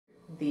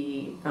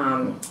the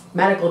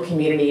medical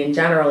community in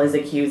general is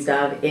accused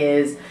of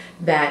is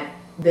that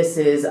this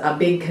is a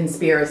big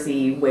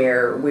conspiracy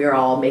where we're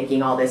all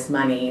making all this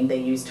money. They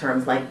use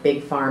terms like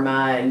big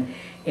pharma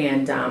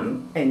and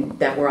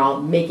that we're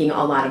all making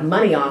a lot of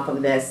money off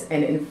of this.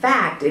 And in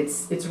fact,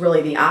 it's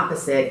really the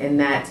opposite, in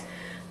that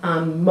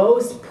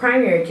most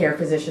primary care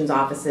physicians'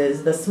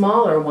 offices, the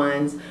smaller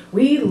ones,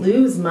 we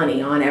lose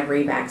money on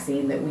every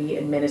vaccine that we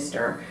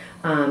administer.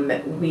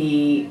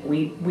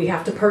 We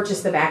have to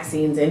purchase the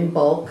vaccines in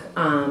bulk,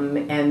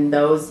 and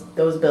those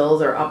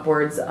bills are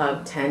upwards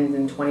of $10,000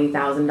 and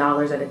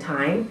 $20,000 at a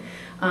time.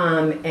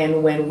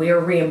 And when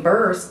we're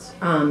reimbursed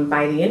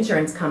by the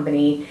insurance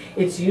company,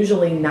 it's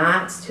usually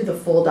not to the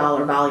full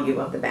dollar value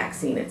of the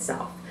vaccine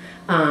itself.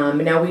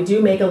 Now we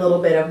do make a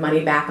little bit of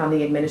money back on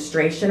the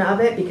administration of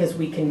it, because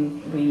we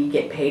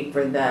get paid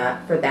for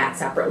that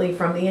separately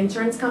from the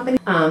insurance company.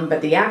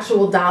 But the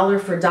actual dollar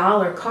for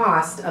dollar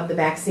cost of the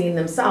vaccine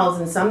themselves,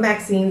 and some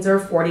vaccines are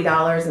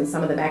 $40 and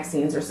some of the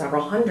vaccines are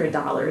several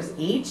 $100s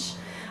each.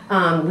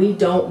 We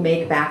don't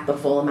make back the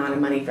full amount of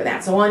money for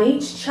that. So on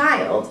each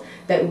child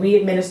that we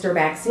administer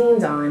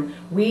vaccines on,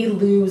 we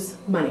lose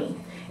money,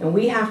 and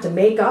we have to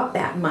make up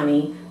that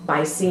money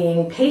by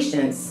seeing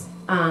patients,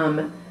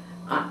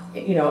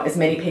 as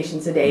many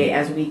patients a day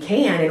as we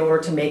can, in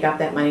order to make up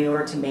that money, in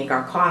order to make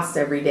our costs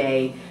every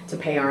day, to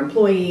pay our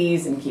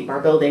employees and keep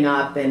our building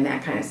up and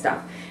that kind of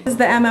stuff. This is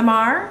the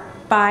MMR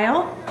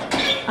vial.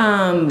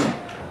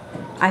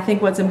 I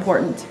think what's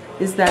important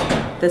is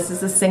that this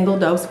is a single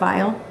dose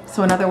vial.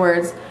 So in other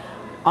words,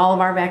 all of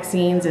our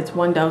vaccines, it's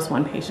one dose,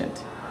 one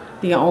patient.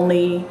 The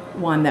only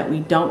one that we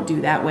don't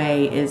do that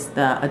way is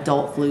the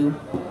adult flu,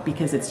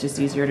 because it's just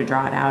easier to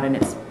draw it out and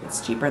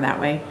it's cheaper that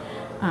way.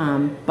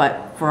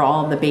 But for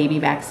all the baby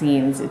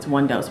vaccines, it's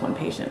one dose, one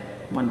patient,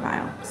 one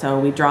vial. So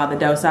we draw the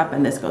dose up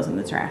and this goes in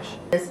the trash.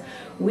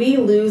 We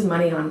lose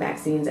money on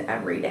vaccines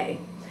every day.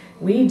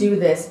 We do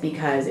this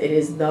because it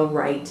is the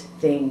right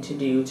thing to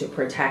do to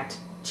protect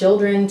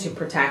children, to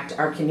protect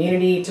our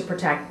community, to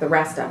protect the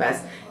rest of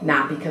us,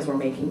 not because we're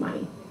making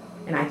money.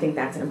 And I think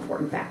that's an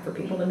important fact for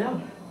people to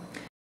know.